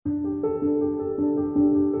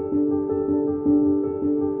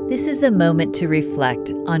This is a moment to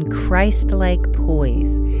reflect on Christlike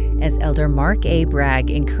poise as Elder Mark A.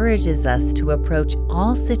 Bragg encourages us to approach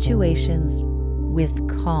all situations with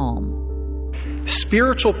calm.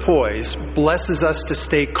 Spiritual poise blesses us to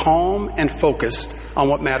stay calm and focused on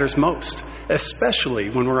what matters most, especially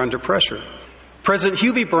when we're under pressure. President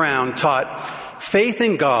Hugh B. Brown taught, faith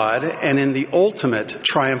in God and in the ultimate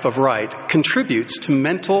triumph of right contributes to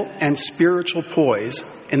mental and spiritual poise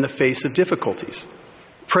in the face of difficulties.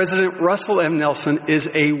 President Russell M. Nelson is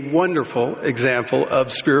a wonderful example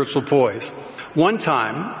of spiritual poise. One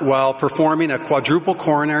time, while performing a quadruple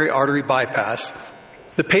coronary artery bypass,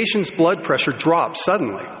 the patient's blood pressure dropped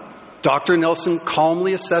suddenly. Dr. Nelson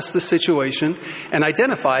calmly assessed the situation and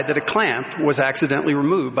identified that a clamp was accidentally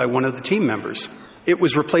removed by one of the team members. It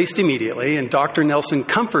was replaced immediately, and Dr. Nelson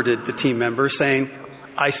comforted the team member, saying,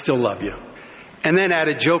 "I still love you." And then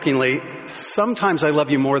added jokingly, "Sometimes I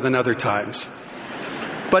love you more than other times."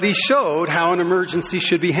 But he showed how an emergency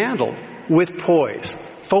should be handled, with poise,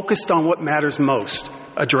 focused on what matters most,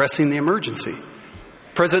 addressing the emergency.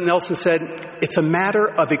 President Nelson said, "It's a matter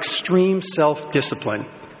of extreme self-discipline.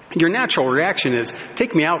 Your natural reaction is,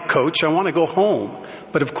 'Take me out, coach, I want to go home.'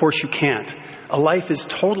 But of course you can't. A life is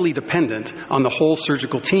totally dependent on the whole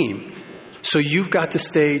surgical team. So you've got to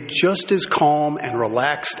stay just as calm and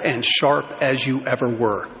relaxed and sharp as you ever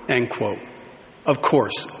were." End quote. Of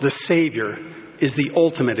course, the Savior is the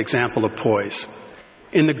ultimate example of poise.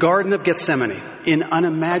 In the Garden of Gethsemane, in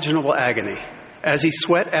unimaginable agony, as he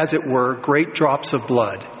sweat, as it were, great drops of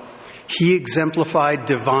blood, he exemplified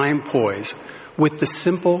divine poise with the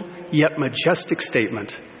simple yet majestic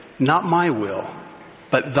statement, "Not my will,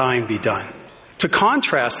 but thine be done." To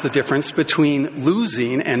contrast the difference between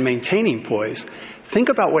losing and maintaining poise, think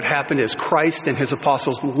about what happened as Christ and his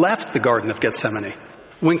apostles left the Garden of Gethsemane.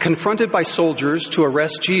 When confronted by soldiers to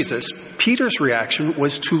arrest Jesus, Peter's reaction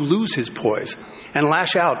was to lose his poise and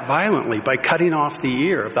lash out violently by cutting off the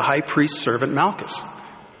ear of the high priest's servant Malchus.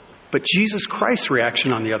 But Jesus Christ's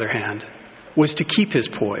reaction, on the other hand, was to keep his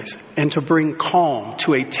poise and to bring calm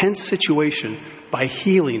to a tense situation by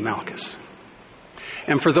healing Malchus.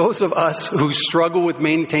 And for those of us who struggle with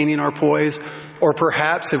maintaining our poise, or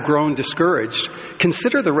perhaps have grown discouraged,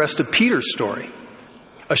 consider the rest of Peter's story.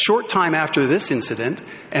 A short time after this incident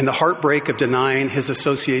and the heartbreak of denying his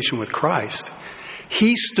association with Christ,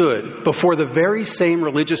 he stood before the very same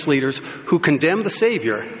religious leaders who condemned the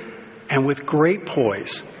Savior, and with great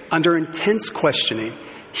poise, under intense questioning,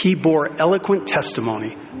 he bore eloquent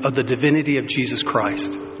testimony of the divinity of Jesus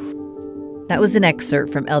Christ. That was an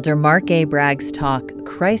excerpt from Elder Mark A. Bragg's talk,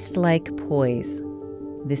 Christlike Poise.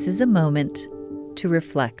 This is a moment to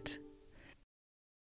reflect.